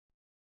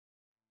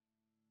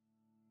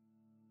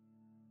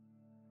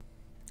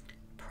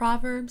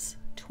Proverbs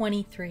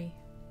 23.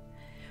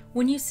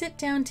 When you sit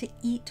down to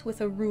eat with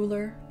a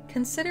ruler,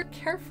 consider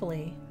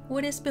carefully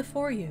what is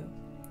before you,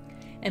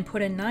 and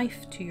put a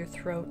knife to your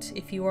throat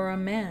if you are a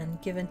man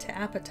given to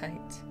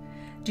appetite.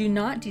 Do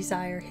not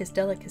desire his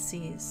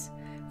delicacies,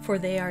 for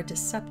they are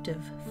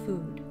deceptive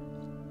food.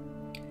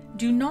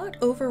 Do not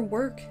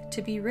overwork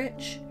to be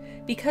rich,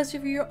 because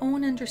of your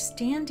own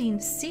understanding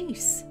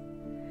cease.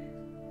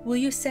 Will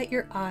you set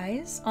your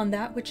eyes on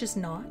that which is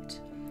not?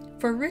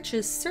 For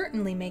riches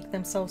certainly make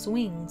themselves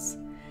wings.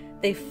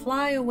 They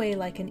fly away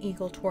like an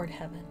eagle toward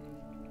heaven.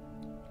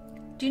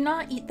 Do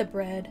not eat the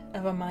bread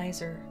of a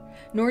miser,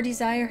 nor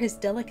desire his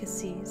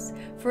delicacies,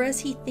 for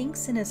as he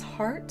thinks in his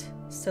heart,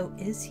 so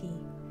is he.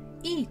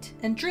 Eat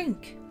and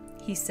drink,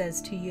 he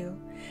says to you,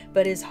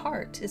 but his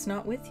heart is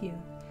not with you.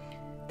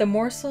 The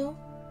morsel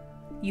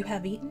you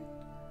have eaten,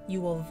 you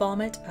will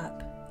vomit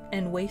up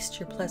and waste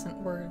your pleasant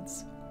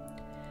words.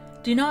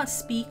 Do not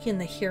speak in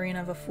the hearing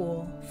of a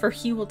fool, for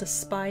he will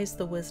despise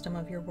the wisdom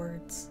of your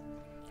words.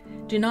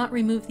 Do not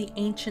remove the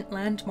ancient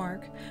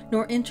landmark,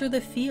 nor enter the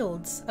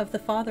fields of the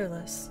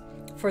fatherless,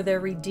 for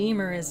their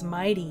Redeemer is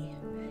mighty.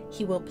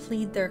 He will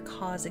plead their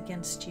cause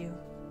against you.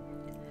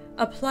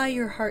 Apply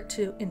your heart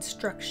to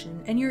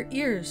instruction, and your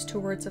ears to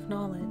words of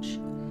knowledge.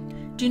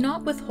 Do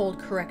not withhold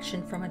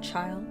correction from a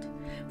child,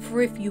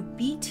 for if you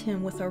beat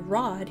him with a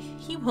rod,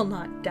 he will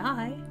not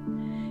die.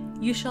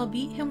 You shall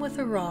beat him with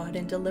a rod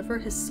and deliver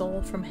his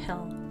soul from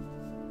hell.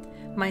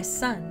 My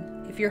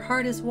son, if your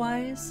heart is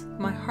wise,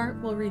 my heart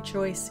will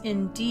rejoice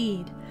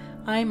indeed.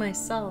 I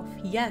myself,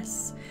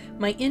 yes,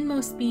 my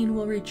inmost being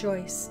will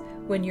rejoice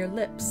when your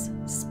lips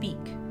speak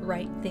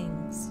right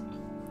things.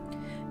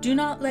 Do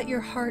not let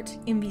your heart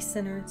envy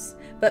sinners,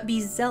 but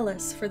be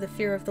zealous for the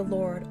fear of the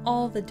Lord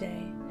all the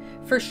day.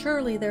 For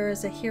surely there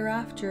is a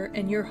hereafter,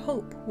 and your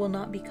hope will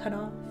not be cut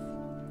off.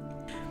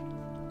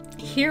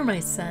 Hear, my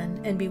son,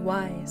 and be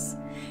wise,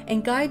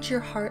 and guide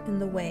your heart in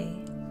the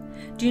way.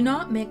 Do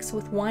not mix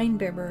with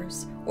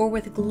wine-bibbers or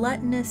with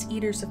gluttonous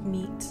eaters of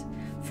meat,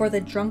 for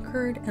the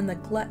drunkard and the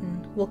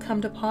glutton will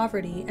come to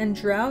poverty, and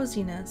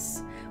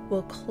drowsiness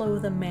will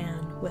clothe a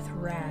man with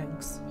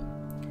rags.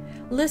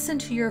 Listen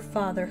to your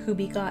father who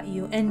begot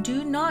you, and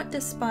do not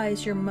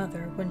despise your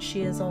mother when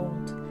she is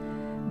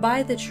old.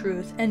 Buy the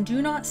truth, and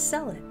do not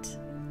sell it,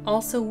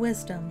 also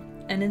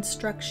wisdom and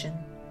instruction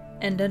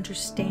and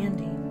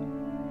understanding.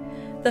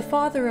 The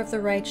father of the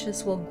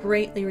righteous will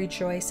greatly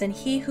rejoice, and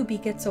he who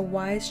begets a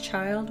wise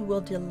child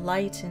will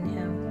delight in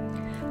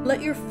him.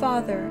 Let your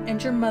father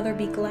and your mother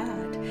be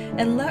glad,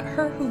 and let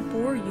her who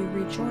bore you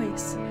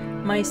rejoice.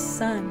 My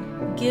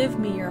son, give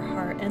me your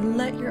heart, and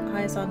let your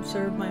eyes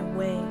observe my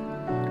way.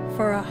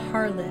 For a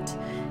harlot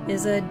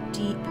is a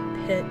deep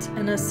pit,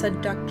 and a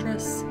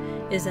seductress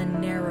is a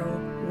narrow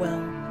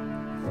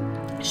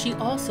well. She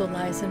also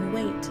lies in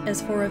wait as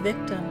for a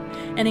victim,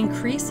 and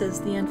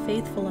increases the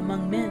unfaithful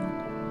among men.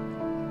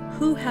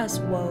 Who has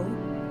woe?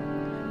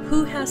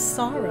 Who has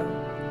sorrow?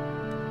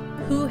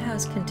 Who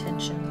has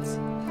contentions?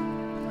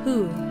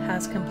 Who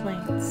has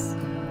complaints?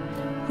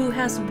 Who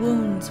has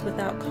wounds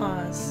without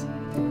cause?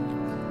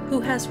 Who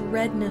has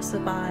redness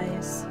of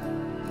eyes?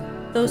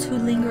 Those who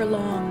linger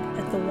long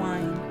at the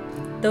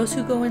wine, those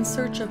who go in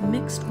search of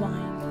mixed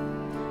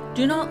wine.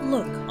 Do not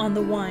look on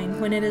the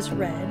wine when it is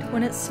red,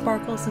 when it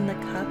sparkles in the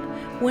cup,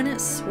 when it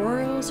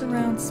swirls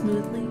around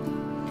smoothly.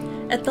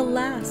 At the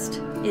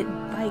last, it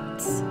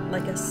bites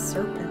like a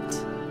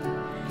serpent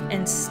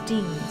and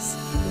stings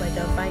like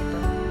a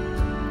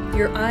viper.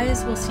 Your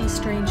eyes will see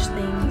strange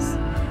things,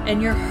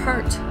 and your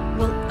heart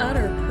will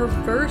utter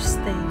perverse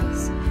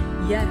things.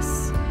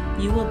 Yes,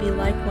 you will be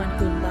like one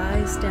who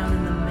lies down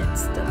in the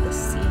midst of the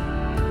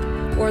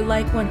sea, or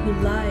like one who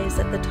lies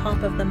at the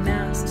top of the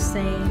mast,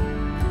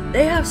 saying,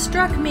 "They have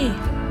struck me,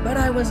 but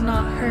I was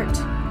not hurt.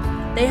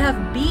 They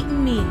have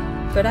beaten me,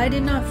 but I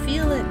did not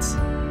feel it.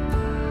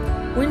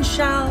 When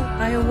shall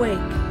I awake,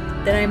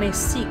 that I may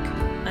seek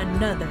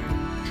another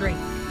drink?"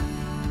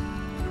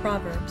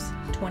 Proverbs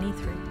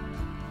 23.